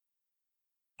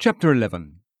Chapter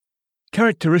 11.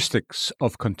 Characteristics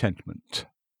of Contentment.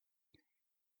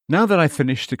 Now that I've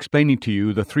finished explaining to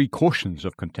you the three cautions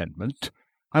of contentment,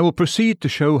 I will proceed to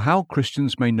show how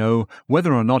Christians may know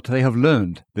whether or not they have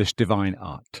learned this divine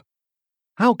art.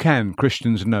 How can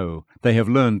Christians know they have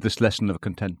learned this lesson of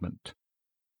contentment?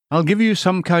 I'll give you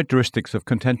some characteristics of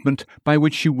contentment by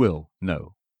which you will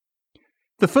know.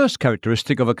 The first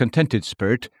characteristic of a contented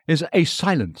spirit is a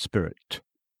silent spirit.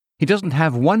 He doesn't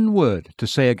have one word to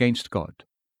say against God.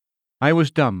 I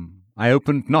was dumb, I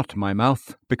opened not my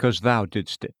mouth, because thou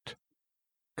didst it.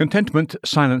 Contentment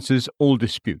silences all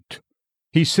dispute.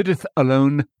 He sitteth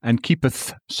alone and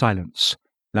keepeth silence.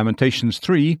 Lamentations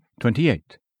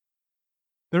 3:28.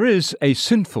 There is a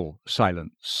sinful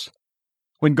silence.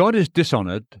 When God is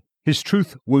dishonoured, his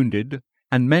truth wounded,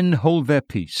 and men hold their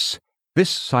peace, this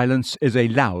silence is a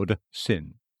loud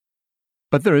sin.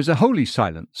 But there is a holy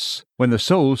silence, when the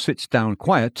soul sits down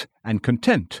quiet and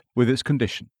content with its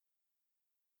condition.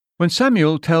 When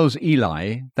Samuel tells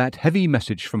Eli that heavy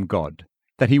message from God,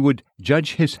 that he would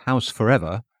judge his house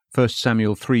forever, 1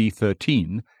 Samuel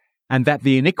 3:13, and that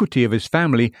the iniquity of his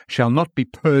family shall not be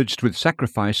purged with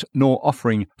sacrifice nor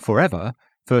offering forever,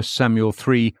 1 Samuel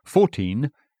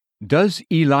 3:14, does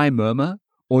Eli murmur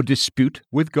or dispute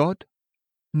with God?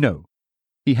 No,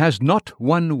 he has not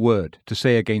one word to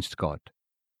say against God.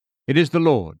 It is the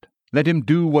Lord, let him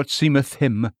do what seemeth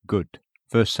him good,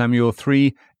 1 Samuel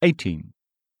 3:18.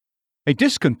 A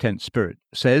discontent spirit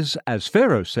says, as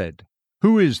Pharaoh said,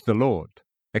 Who is the Lord?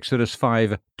 Exodus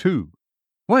 5:2.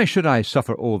 Why should I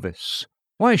suffer all this?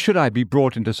 Why should I be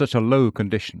brought into such a low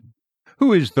condition?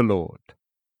 Who is the Lord?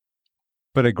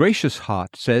 But a gracious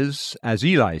heart says, as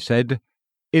Eli said,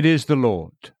 It is the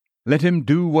Lord, let him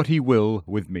do what he will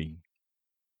with me.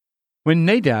 When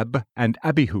Nadab and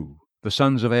Abihu, the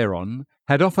sons of Aaron,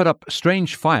 had offered up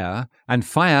strange fire, and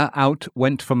fire out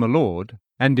went from the Lord,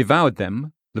 and devoured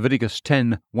them, Leviticus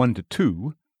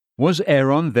 10:1-2, was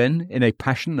Aaron then in a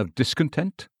passion of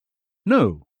discontent?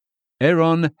 No.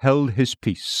 Aaron held his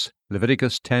peace,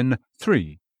 Leviticus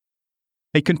 10:3.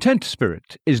 A content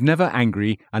spirit is never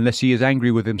angry unless he is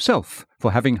angry with himself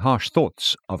for having harsh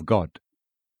thoughts of God.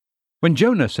 When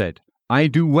Jonah said, I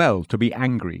do well to be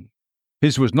angry,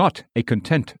 his was not a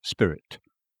content spirit.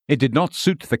 It did not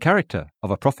suit the character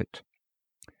of a prophet.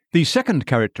 The second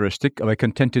characteristic of a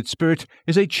contented spirit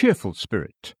is a cheerful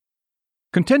spirit.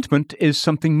 Contentment is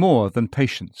something more than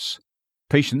patience.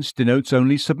 Patience denotes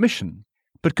only submission,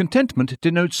 but contentment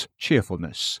denotes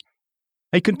cheerfulness.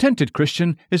 A contented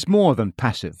Christian is more than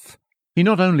passive. He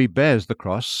not only bears the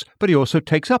cross, but he also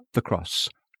takes up the cross.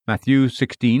 Matthew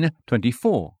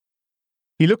 16:24.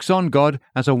 He looks on God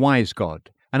as a wise God,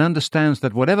 and understands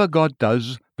that whatever God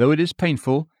does, though it is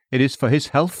painful, it is for his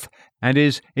health and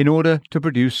is in order to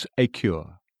produce a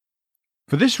cure.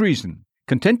 For this reason,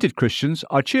 contented Christians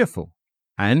are cheerful,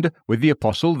 and, with the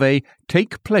apostle, they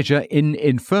take pleasure in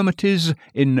infirmities,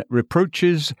 in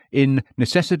reproaches, in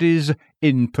necessities,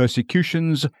 in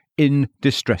persecutions, in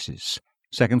distresses.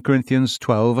 2 Corinthians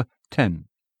 12:10.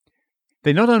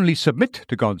 They not only submit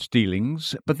to God's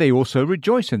dealings, but they also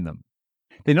rejoice in them.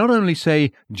 They not only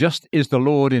say, Just is the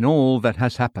Lord in all that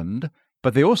has happened,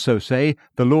 but they also say,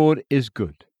 The Lord is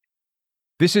good.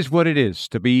 This is what it is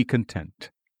to be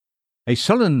content. A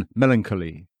sullen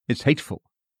melancholy is hateful.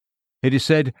 It is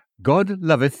said, God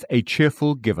loveth a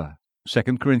cheerful giver,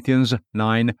 2 Corinthians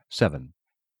 9:7.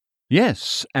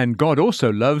 Yes, and God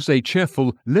also loves a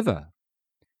cheerful liver.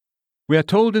 We are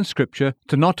told in Scripture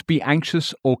to not be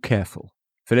anxious or careful,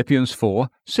 Philippians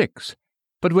 4:6.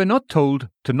 But we're not told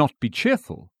to not be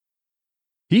cheerful.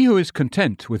 He who is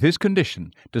content with his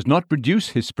condition does not reduce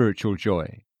his spiritual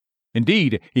joy.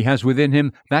 Indeed, he has within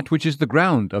him that which is the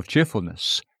ground of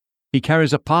cheerfulness. He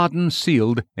carries a pardon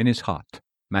sealed in his heart.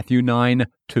 Matthew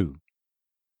 9:2.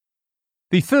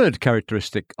 The third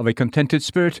characteristic of a contented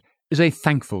spirit is a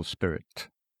thankful spirit.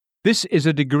 This is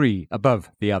a degree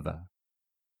above the other.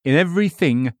 In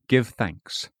everything give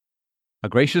thanks. A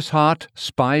gracious heart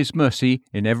spies mercy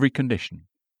in every condition.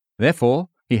 Therefore,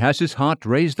 he has his heart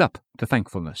raised up to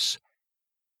thankfulness.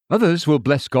 Others will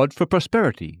bless God for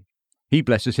prosperity. He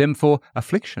blesses him for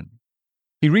affliction.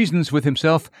 He reasons with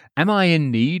himself, Am I in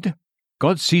need?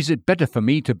 God sees it better for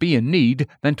me to be in need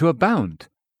than to abound.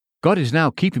 God is now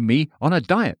keeping me on a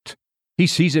diet. He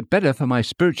sees it better for my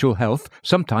spiritual health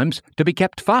sometimes to be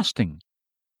kept fasting.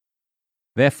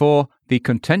 Therefore, the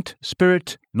content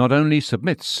spirit not only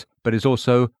submits, but is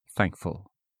also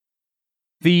thankful.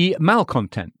 The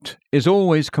malcontent is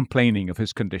always complaining of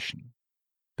his condition.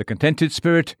 The contented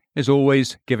spirit is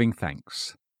always giving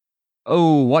thanks.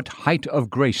 Oh, what height of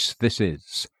grace this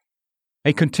is!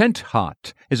 A content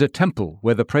heart is a temple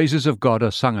where the praises of God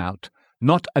are sung out,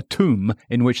 not a tomb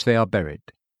in which they are buried.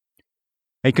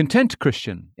 A content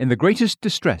Christian, in the greatest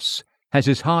distress, has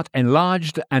his heart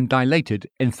enlarged and dilated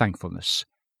in thankfulness.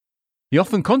 He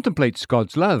often contemplates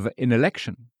God's love in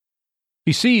election.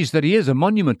 He sees that he is a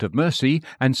monument of mercy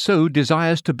and so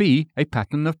desires to be a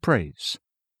pattern of praise.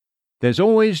 There's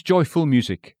always joyful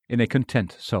music in a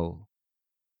content soul.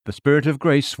 The Spirit of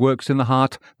grace works in the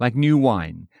heart like new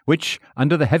wine, which,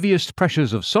 under the heaviest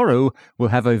pressures of sorrow, will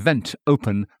have a vent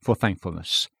open for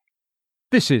thankfulness.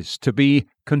 This is to be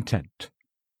content.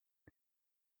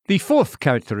 The fourth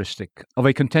characteristic of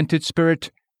a contented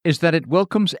spirit is that it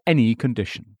welcomes any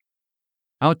condition.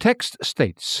 Our text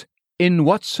states, "In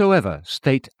whatsoever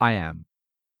state I am."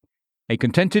 A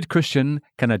contented Christian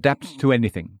can adapt to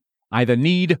anything, either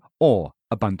need or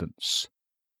abundance.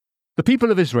 The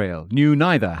people of Israel knew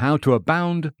neither how to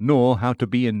abound nor how to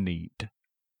be in need.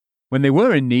 When they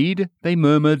were in need, they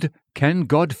murmured, "Can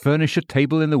God furnish a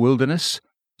table in the wilderness?"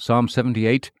 Psalm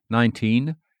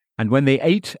 78:19. And when they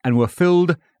ate and were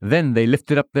filled, then they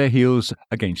lifted up their heels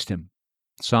against him.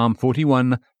 Psalm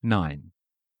 41:9.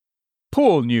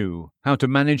 Paul knew how to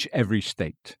manage every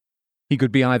state. He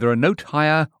could be either a note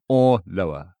higher or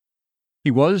lower.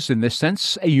 He was, in this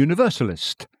sense, a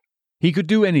universalist. He could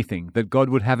do anything that God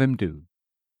would have him do.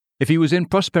 If he was in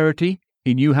prosperity,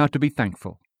 he knew how to be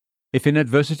thankful. If in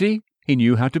adversity, he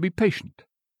knew how to be patient.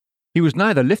 He was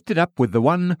neither lifted up with the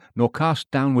one nor cast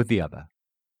down with the other.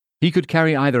 He could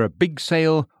carry either a big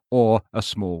sail or a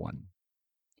small one.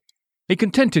 A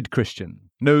contented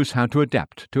Christian knows how to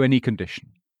adapt to any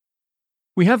condition.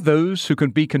 We have those who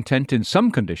can be content in some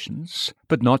conditions,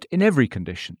 but not in every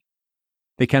condition.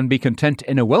 They can be content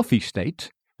in a wealthy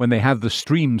state, when they have the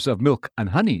streams of milk and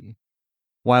honey.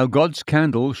 While God's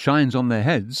candle shines on their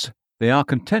heads, they are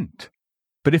content.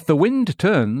 But if the wind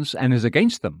turns and is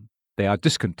against them, they are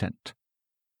discontent.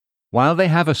 While they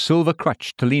have a silver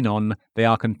crutch to lean on, they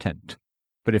are content.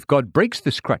 But if God breaks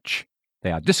this crutch,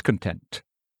 they are discontent.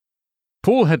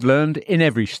 Paul had learned in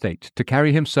every state to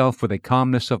carry himself with a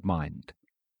calmness of mind.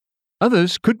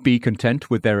 Others could be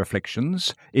content with their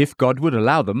afflictions if God would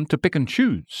allow them to pick and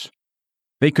choose.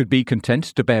 They could be content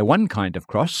to bear one kind of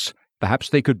cross. Perhaps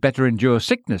they could better endure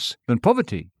sickness than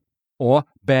poverty, or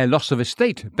bear loss of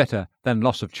estate better than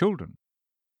loss of children.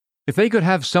 If they could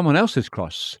have someone else's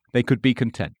cross, they could be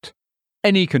content.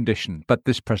 Any condition but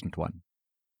this present one.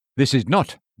 This is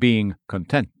not being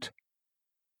content.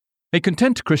 A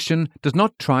content Christian does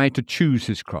not try to choose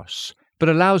his cross, but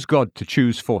allows God to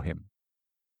choose for him.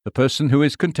 The person who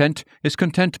is content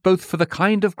both for the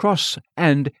kind of cross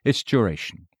and its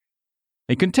duration.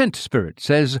 A content spirit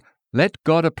says, "Let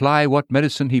God apply what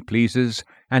medicine he pleases,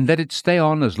 and let it stay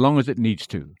on as long as it needs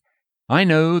to. I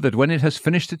know that when it has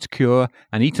finished its cure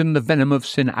and eaten the venom of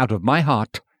sin out of my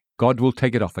heart, God will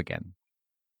take it off again."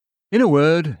 In a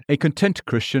word, a content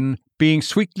Christian, being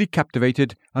sweetly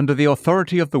captivated under the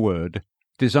authority of the Word,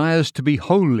 desires to be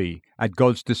wholly at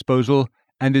God's disposal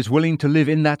and is willing to live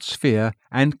in that sphere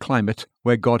and climate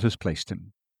where God has placed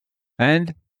him.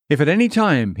 And if at any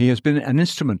time he has been an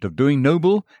instrument of doing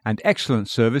noble and excellent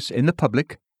service in the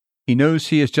public, he knows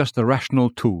he is just a rational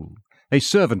tool, a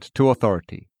servant to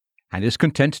authority, and is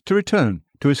content to return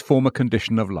to his former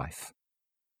condition of life.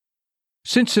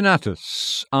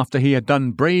 Cincinnatus, after he had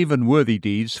done brave and worthy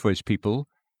deeds for his people,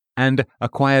 and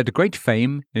acquired great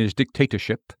fame in his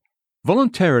dictatorship,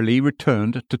 voluntarily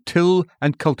returned to till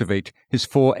and cultivate his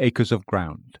 4 acres of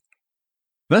ground.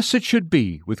 Thus it should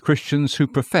be with Christians who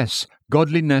profess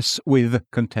godliness with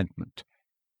contentment,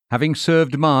 having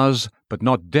served Mars, but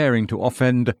not daring to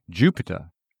offend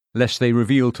Jupiter, lest they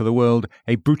reveal to the world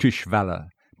a brutish valour,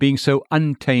 being so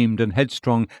untamed and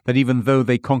headstrong that even though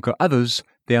they conquer others,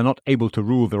 they are not able to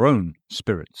rule their own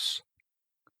spirits.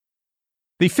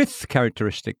 The fifth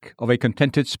characteristic of a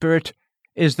contented spirit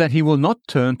is that he will not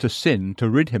turn to sin to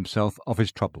rid himself of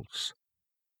his troubles.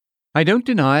 I don't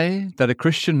deny that a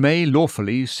Christian may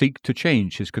lawfully seek to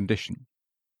change his condition.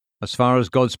 As far as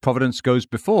God's providence goes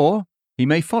before, he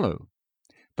may follow.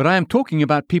 But I am talking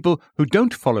about people who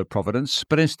don't follow providence,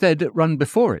 but instead run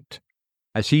before it.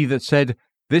 As he that said,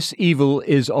 "This evil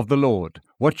is of the Lord.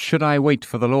 What should I wait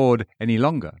for the Lord any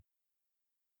longer?"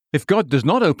 If God does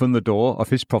not open the door of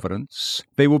his providence,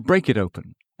 they will break it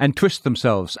open and twist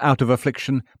themselves out of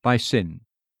affliction by sin,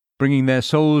 bringing their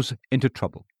souls into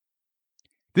trouble.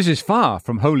 This is far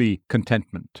from holy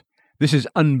contentment. This is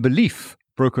unbelief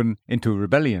broken into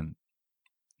rebellion.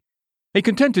 A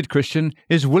contented Christian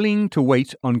is willing to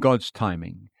wait on God's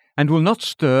timing and will not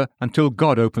stir until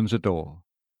God opens a door.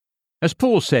 As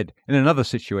Paul said in another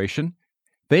situation,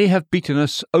 "They have beaten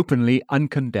us openly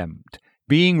uncondemned.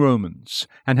 being Romans,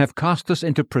 and have cast us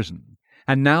into prison.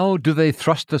 And now do they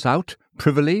thrust us out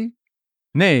privily?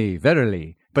 Nay,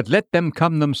 verily, but let them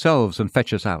come themselves and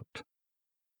fetch us out.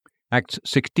 Acts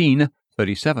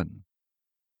 16:37.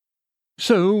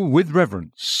 So, with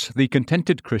reverence, the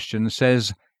contented Christian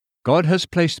says, God has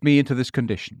placed me into this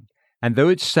condition, and though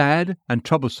it's sad and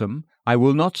troublesome, I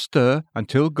will not stir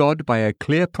until God, by a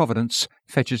clear providence,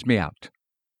 fetches me out.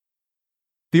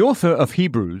 The author of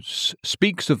Hebrews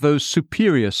speaks of those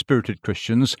superior spirited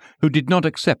Christians who did not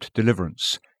accept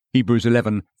deliverance. Hebrews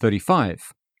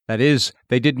 11:35. That is,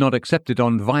 they did not accept it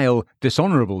on vile,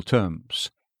 dishonourable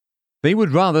terms. They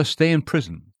would rather stay in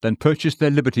prison than purchase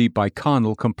their liberty by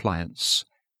carnal compliance.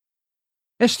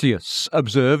 Estius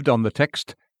observed on the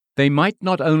text, they might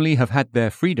not only have had their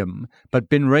freedom, but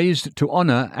been raised to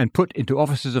honour and put into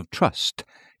offices of trust,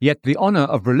 yet the honour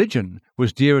of religion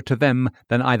was dearer to them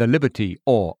than either liberty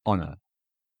or honour.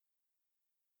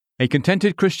 A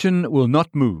contented Christian will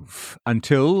not move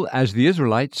until, as the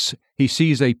Israelites, he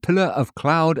sees a pillar of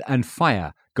cloud and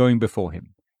fire going before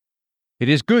him. It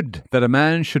is good that a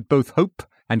man should both hope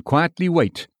and quietly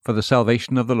wait for the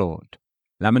salvation of the Lord.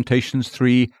 Lamentations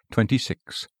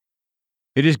 3:26.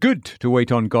 It is good to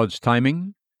wait on God's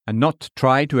timing, and not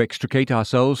try to extricate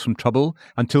ourselves from trouble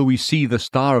until we see the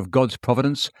star of God's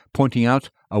providence pointing out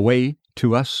a way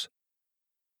to us.